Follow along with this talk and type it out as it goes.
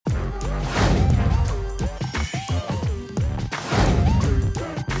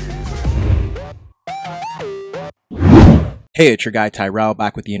Hey, it's your guy Tyrrell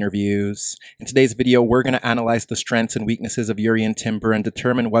back with the InnerViews. In today's video, we're going to analyze the strengths and weaknesses of Jurrien Timber and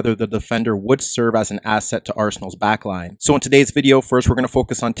determine whether the defender would serve as an asset to Arsenal's backline. So in today's video, first we're going to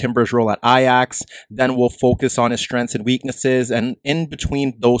focus on Timber's role at Ajax, then we'll focus on his strengths and weaknesses, and in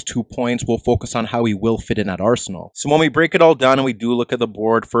between those 2 points, we'll focus on how he will fit in at Arsenal. So when we break it all down and we do look at the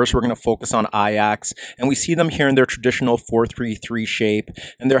board, first we're going to focus on Ajax, and we see them here in their traditional 4-3-3 shape,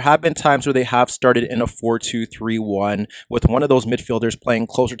 and there have been times where they have started in a 4-2-3-1 with one of those midfielders playing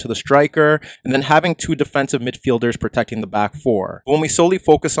closer to the striker and then having two defensive midfielders protecting the back four. But when we solely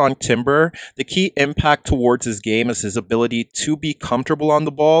focus on Timber, the key impact towards his game is his ability to be comfortable on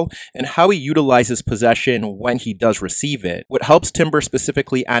the ball and how he utilizes possession when he does receive it. What helps Timber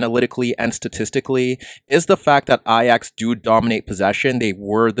specifically analytically and statistically is the fact that Ajax do dominate possession. They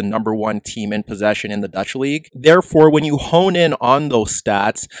were the #1 team in possession in the Dutch league. Therefore, when you hone in on those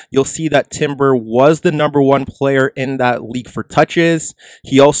stats, you'll see that Timber was the #1 player in that league for touches.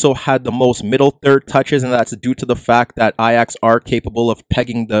 He also had the most middle third touches, and that's due to the fact that Ajax are capable of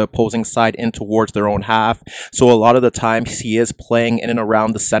pegging the opposing side in towards their own half. So a lot of the times he is playing in and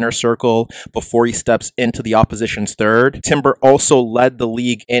around the center circle before he steps into the opposition's third. Timber also led the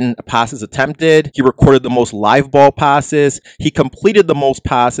league in passes attempted. He recorded the most live ball passes. He completed the most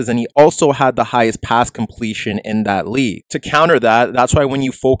passes, and he also had the highest pass completion in that league. To counter that, that's why when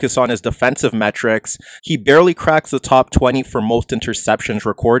you focus on his defensive metrics, he barely cracks the top 20 for most interceptions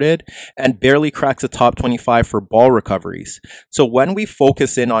recorded and barely cracks the top 25 for ball recoveries. So when we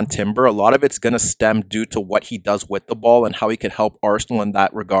focus in on Timber, a lot of it's going to stem due to what he does with the ball and how he could help Arsenal in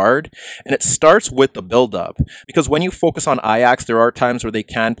that regard. And it starts with the build-up, because when you focus on Ajax, there are times where they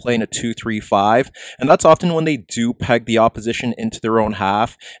can play in a 2-3-5, and that's often when they do peg the opposition into their own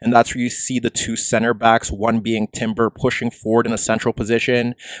half, and that's where you see the two center backs, one being Timber pushing forward in a central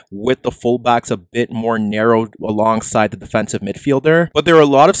position with the fullbacks a bit more narrowed alongside the defensive midfielder. But there are a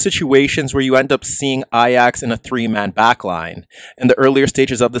lot of situations where you end up seeing Ajax in a 3-man backline. In the earlier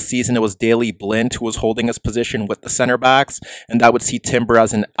stages of the season, it was Daley Blind who was holding his position with the center backs, and that would see Timber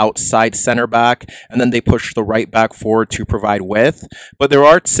as an outside center back, and then they push the right back forward to provide width. But there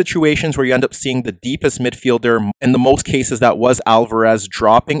are situations where you end up seeing the deepest midfielder, in the most cases that was Alvarez,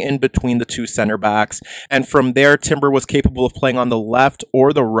 dropping in between the two center backs, and from there Timber was capable of playing on the left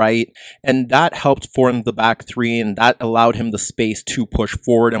or the right, and that helped form the back three, and that allowed him the space to push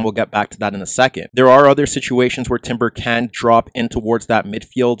forward, and we'll get back to that in a second. There are other situations where Timber can drop in towards that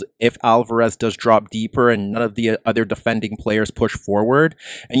midfield if Alvarez does drop deeper and none of the other defending players push forward,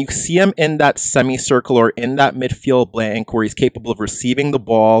 and you see him in that semicircle or in that midfield blank where he's capable of receiving the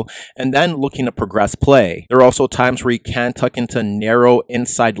ball and then looking to progress play. There are also times where he can tuck into narrow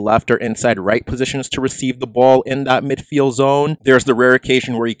inside left or inside right positions to receive the ball in that midfield zone. There's the rare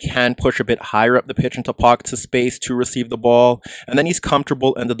occasion where he can push a bit higher up the pitch into pockets of space to receive the ball, and then he's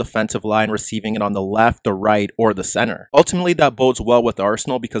comfortable in the defensive line receiving it on the left, the right, or the center. Ultimately, that bodes well with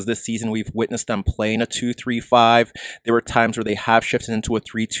Arsenal because this season we've witnessed them play in a 2-3-5. There were times where they have shifted into a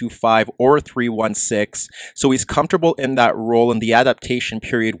 3-2-5 or a 3-1-6, so he's comfortable in that role and the adaptation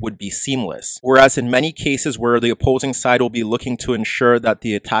period would be seamless. Whereas in many cases where the opposing side will be looking to ensure that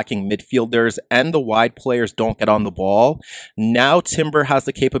the attacking midfielders and the wide players don't get on the ball, now Timber has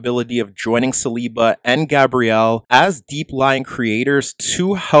the capability of joining Saliba and Gabriel as deep-lying creators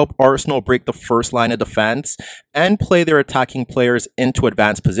to help Arsenal break the first line of defense and play their attacking players into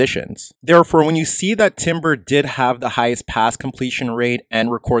advanced positions. Therefore, when you see that Timber did have the highest pass completion rate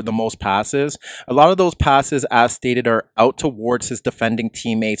and record the most passes, a lot of those passes, as stated, are out towards his defending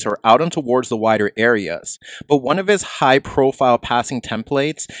teammates or out and towards the wider areas. But one of his high-profile passing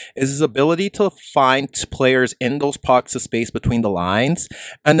templates is his ability to find players in those pockets of space between the lines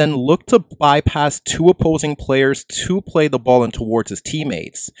and then look to bypass two opposing players to play the ball in towards his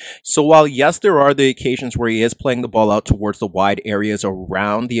teammates. So while yes, there are the occasions where he is playing the ball out towards the wide areas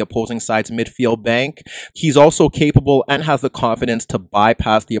around the opposing side's midfield bank, he's also capable and has the confidence to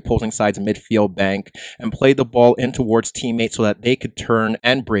bypass the opposing side's midfield bank and play the ball in towards teammates so that they could turn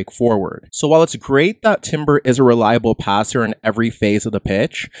and break forward. So while it's great that Timber is a reliable passer in every phase of the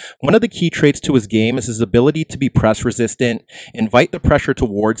pitch, one of the key traits to his game is his ability to be press resistant, invite the pressure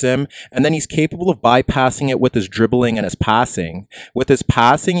towards him, and then he's capable of bypassing it with his dribbling and his passing. With his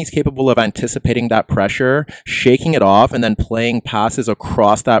passing, he's capable of anticipating that pressure, shaking it off, and then playing passes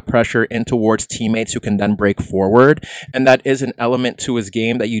across that pressure in towards teammates who can then break forward. And that is an element to his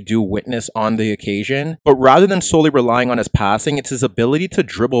game that you do witness on the occasion. But rather than solely relying on his passing, it's his ability to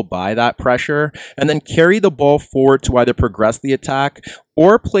dribble by that pressure and then carry the ball forward to either progress the attack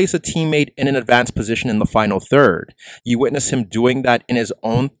or place a teammate in an advanced position in the final third. You witness him doing that in his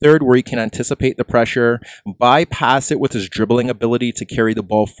own third, where he can anticipate the pressure, bypass it with his dribbling ability to carry the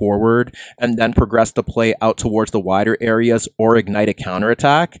ball forward, and then progress the play out towards the wider areas or ignite a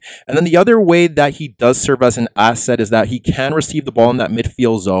counterattack. And then the other way that he does serve as an asset is that he can receive the ball in that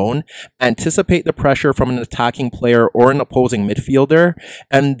midfield zone, anticipate the pressure from an attacking player or an opposing midfielder,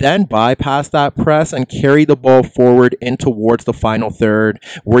 and then bypass that press and carry the ball forward in towards the final third,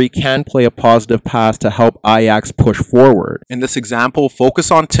 where he can play a positive pass to help Ajax push forward. In this example,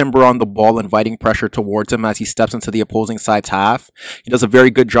 focus on Timber on the ball, inviting pressure towards him as he steps into the opposing side's half. He does a very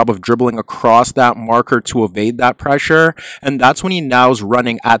good job of dribbling across that marker to evade that pressure, and that's when he now is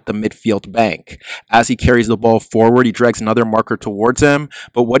running at the midfield bank. As he carries the ball forward, he drags another marker towards him,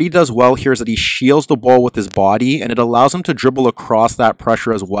 but what he does well here is that he shields the ball with his body, and it allows him to dribble across that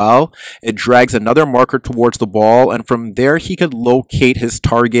pressure as well. It drags another marker towards the ball, and from there he could locate his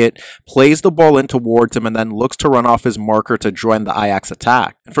target, plays the ball in towards him, and then looks to run off his marker to join the Ajax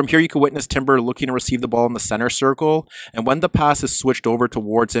attack. And from here you can witness Timber looking to receive the ball in the center circle, and when the pass is switched over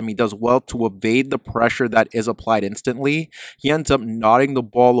towards him, he does well to evade the pressure that is applied instantly. He ends up nodding the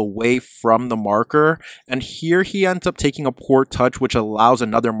ball away from the marker, and here he ends up taking a poor touch, which allows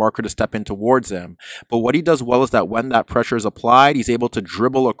another marker to step in towards him. But what he does well is that when that pressure is applied, he's able to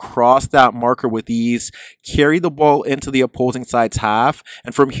dribble across that marker with ease, carry the ball into the opposing side's half,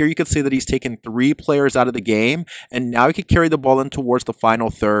 and from here you could say that he's taken 3 players out of the game, and now he could carry the ball in towards the final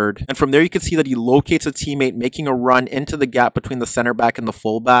third. And from there you can see that he locates a teammate making a run into the gap between the center back and the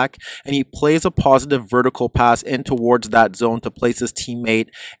fullback, and he plays a positive vertical pass in towards that zone to place his teammate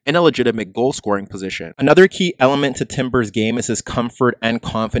in a legitimate goal scoring position. Another key element to Timber's game is his comfort and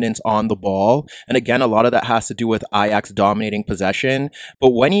confidence on the ball, and again, a lot of that has to do with Ajax dominating possession.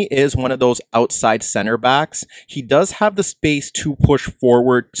 But when he is one of those outside center backs, he does have the space to push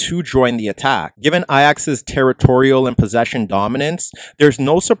forward to join the attack. Given Ajax's territorial and possession dominance, there's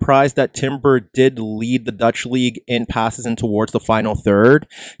no surprise that Timber did lead the Dutch league in passes in towards the final third.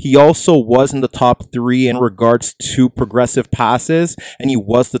 He also was in the top 3 in regards to progressive passes, and he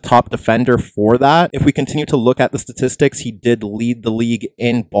was the top defender for that. If we continue to look at the statistics, he did lead the league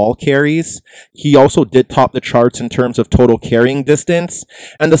in ball carries. He also did top the charts in terms of total carrying distance,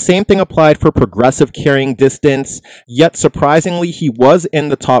 and the same thing applied for progressive carrying distance, yet surprisingly he was in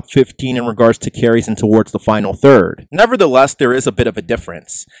the top 15 in regards to carries in towards the final third. Nevertheless, there is a bit of a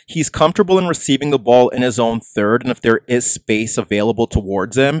difference. He's comfortable in receiving the ball in his own third, and if there is space available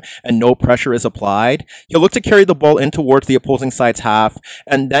towards him and no pressure is applied, he'll look to carry the ball in towards the opposing side's half,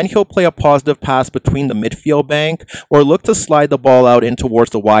 and then he'll play a positive pass between the midfield bank or look to slide the ball out in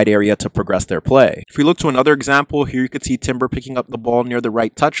towards the wide area to progress their play. If we look to another example, here you could see Timber picking up the ball near the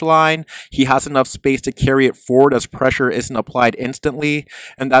right touch line. He has enough space to carry it forward as pressure isn't applied instantly,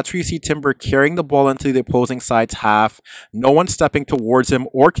 and that's where you see Timber carrying the ball into the opposing side's half. No one stepping towards him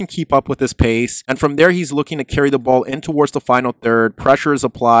or can keep up with his pace, and from there he's looking to carry the ball in towards the final third. Pressure is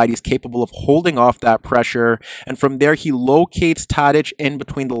applied, he's capable of holding off that pressure, and from there he locates Tadic in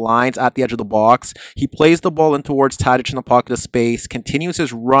between the lines at the edge of the box. He plays the ball in towards Tadic in the pocket of space, continues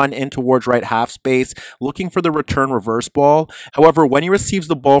his run in towards right half space, looking for the return reverse ball. However, when he receives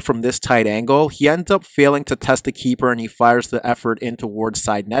the ball from this tight angle, he ends up failing to test the keeper and he fires the effort in towards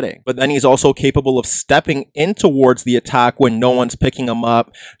side netting. But then he's also capable of stepping in towards the attack when no one's picking him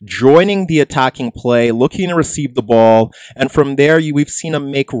up, joining the attacking play, looking to receive the ball, and from there we've seen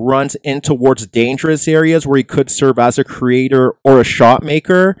him make runs in towards dangerous areas where he could serve as a creator or a shot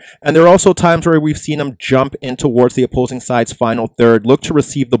maker. And there are also times where we've seen him jump in towards the opposing side's final third, look to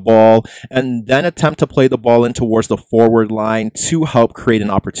receive the ball, and then attempt to play the ball in towards the forward line to help create an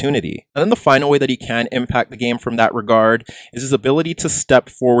opportunity. And then the final way that he can impact the game from that regard is his ability to step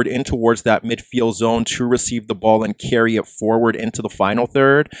forward in towards that midfield zone to receive the ball and carry it forward into the final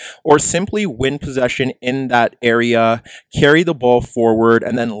third, or simply win possession in that area, carry the ball forward,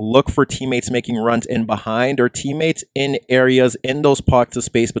 and then look for teammates making runs in behind or teammates in areas in those pockets of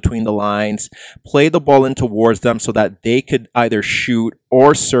space between the lines, play the ball in towards them so that they could either shoot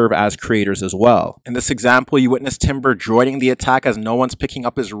or serve as creators as well. In this example, you witness Timber joining the attack as no one's picking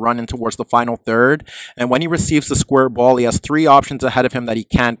up his run in towards the final third, and when he receives the square ball, he has 3 options ahead of him that he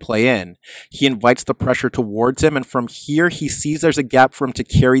can't play in. He invites the pressure towards him, and from here, he sees there's a gap for him to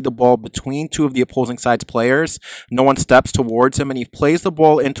carry the ball between 2 of the opposing side's players. No one steps towards him, and he plays the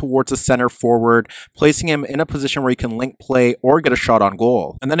ball in towards the center forward, placing him in a position where he can link play or get a shot on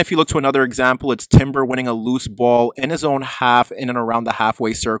goal. And then if you look to another example, it's Timber winning a loose ball in his own half, in and around the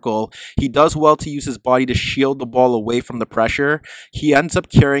halfway circle. He does well to use his body to shield the ball away from the pressure. He ends up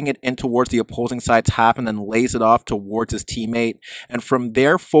carrying it in towards the opposing side's half and then lays it off towards his teammate. And from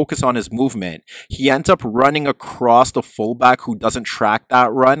there, focus on his movement. He ends up running across the fullback who doesn't track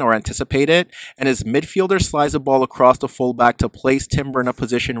that run or anticipate it. And his midfielder slides the ball across the fullback to place Timber in a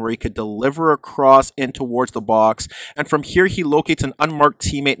position where he could deliver a cross in towards the box. And from here, he locates an unmarked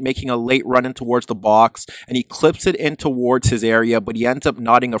teammate making a late run in towards the box, and he clips it in towards his area, but he ends up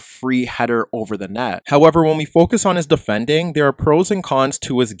nodding a free header over the net. However, when we focus on his defending, there are pros and cons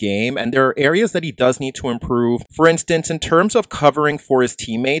to his game, and there are areas that he does need to improve. For instance, in terms of covering for his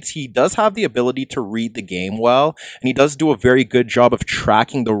teammates, he does have the ability to read the game well, and he does do a very good job of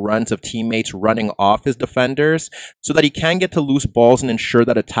tracking the runs of teammates running off his defenders so that he can get to loose balls and ensure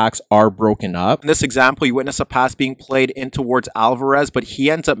that attacks are broken up. In this example, you witness a pass being played in towards Alvarez, but he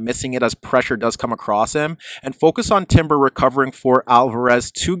ends up missing it as pressure does come across him. And focus on Timber recovering for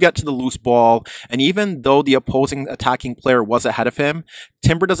Alvarez to get to the loose ball. And even though the opposing attacking player was ahead of him,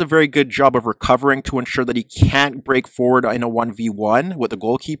 Timber does a very good job of recovering to ensure that he can't break forward in a 1v1 with the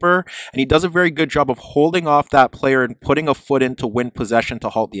goalkeeper. And he does a very good job of holding off that player and putting a foot in to win possession to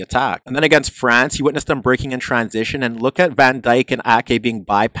halt the attack. And then against France, you witnessed them breaking in transition, and look at Van Dijk and Ake being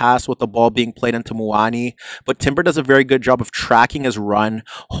bypassed with the ball being played into Muani. But Timber does a very good job of tracking his run,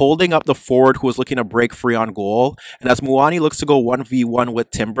 holding up the forward who was looking to break free on goal. And as Muani looks to go 1v1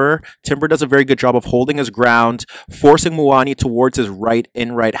 with Timber, Timber does a very good job of holding his ground, forcing Muani towards his right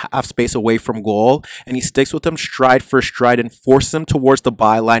half space away from goal. And he sticks with him stride for stride and forces him towards the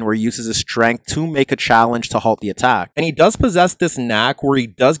byline where he uses his strength to make a challenge to halt the attack. And he does possess this knack where he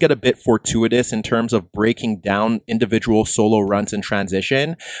does get a bit fortuitous in terms of breaking down individual solo runs in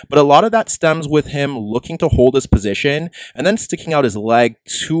transition. But a lot of that stems with him looking to hold his position and then sticking out his leg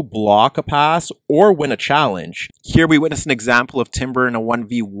to block a pass or win a challenge. Here we witness an example of Timber in a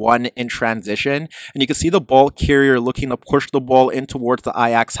 1v1 in transition, and you can see the ball carrier looking to push the ball in towards the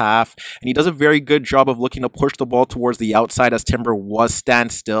Ajax half, and he does a very good job of looking to push the ball towards the outside as Timber was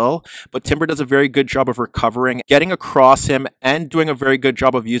stand still, but Timber does a very good job of recovering, getting across him, and doing a very good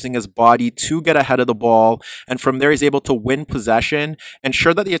job of using his body to get ahead of the ball, and from there he's able to win possession,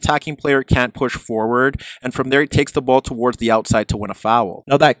 ensure that the attacking player can't push forward, and from there he takes the ball towards the outside to win a foul.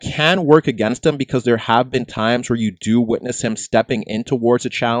 Now that can work against him because there have been times where you do witness him stepping in towards a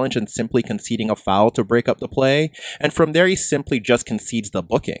challenge and simply conceding a foul to break up the play, and from there he simply just concedes the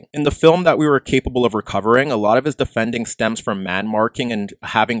booking. In the film that we were capable of recovering, a lot of his defending stems from man marking and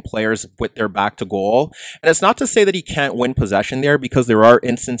having players with their back to goal, and it's not to say that he can't win possession there because there are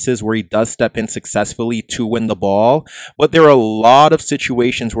instances where he does step in successfully to win the ball, but there are a lot of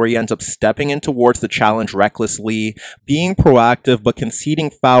situations where he ends up stepping in towards the challenge recklessly, being proactive but conceding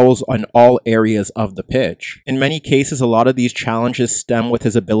fouls on all areas of the pitch. In many cases, a lot of these challenges stem with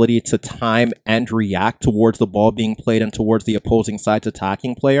his ability to time and react towards the ball being played and towards the opposing side's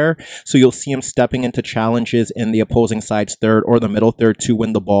attacking player. So you'll see him stepping into challenges in the opposing side's third or the middle third to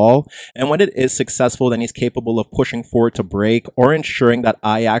win the ball. And when it is successful, then he's capable of pushing forward to break or ensuring that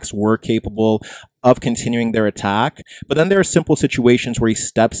Ajax were capable of continuing their attack. But then there are simple situations where he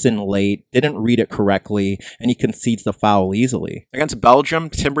steps in late, didn't read it correctly, and he concedes the foul easily. Against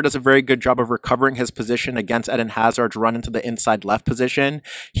Belgium, Timber does a very good job of recovering his position against Eden Hazard's run into the inside left position.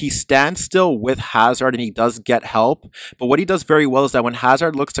 He stands still with Hazard and he does get help, but what he does very well is that when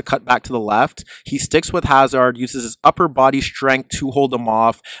Hazard looks to cut back to the left, he sticks with Hazard, uses his upper body strength to hold him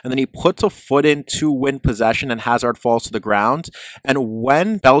off, and then he puts a foot in to win possession and Hazard falls to the ground. And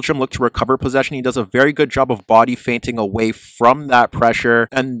when Belgium look to recover possession, he does a very good job of body feinting away from that pressure,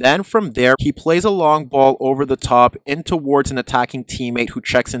 and then from there he plays a long ball over the top in towards an attacking teammate who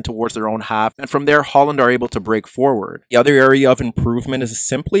checks in towards their own half, and from there Holland are able to break forward. The other area of improvement is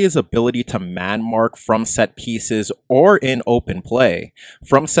simply his ability to man mark from set pieces or in open play.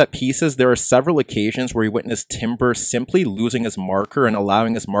 From set pieces, there are several occasions where he witnessed Timber simply losing his marker and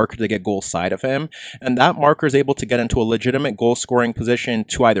allowing his marker to get goal side of him, and that marker is able to get into a legitimate goal scoring position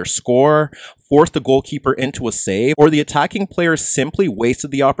to either score, force the goalkeeper into a save, or the attacking player simply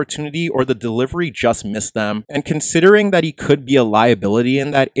wasted the opportunity or the delivery just missed them. And considering that he could be a liability in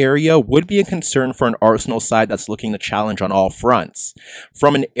that area would be a concern for an Arsenal side that's looking to challenge on all fronts.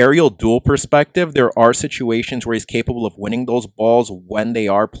 From an aerial duel perspective, there are situations where he's capable of winning those balls when they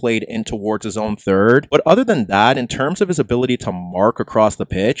are played in towards his own third. But other than that, in terms of his ability to mark across the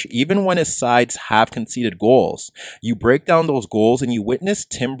pitch, even when his sides have conceded goals, you break down those goals and you witness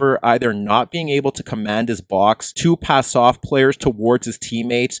Timber either not being able to command his box to pass off players towards his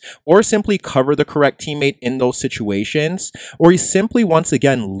teammates, or simply cover the correct teammate in those situations, or he simply once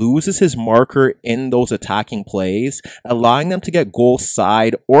again loses his marker in those attacking plays, allowing them to get goal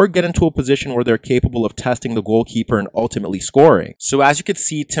side or get into a position where they're capable of testing the goalkeeper and ultimately scoring. So as you can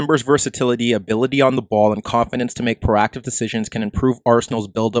see, Timber's versatility, ability on the ball, and confidence to make proactive decisions can improve Arsenal's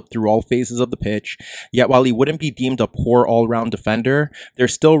build-up through all phases of the pitch. Yet while he wouldn't be deemed a poor all-round defender,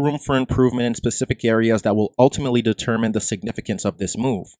 there's still room for improvement in specific areas that will ultimately determine the significance of this move.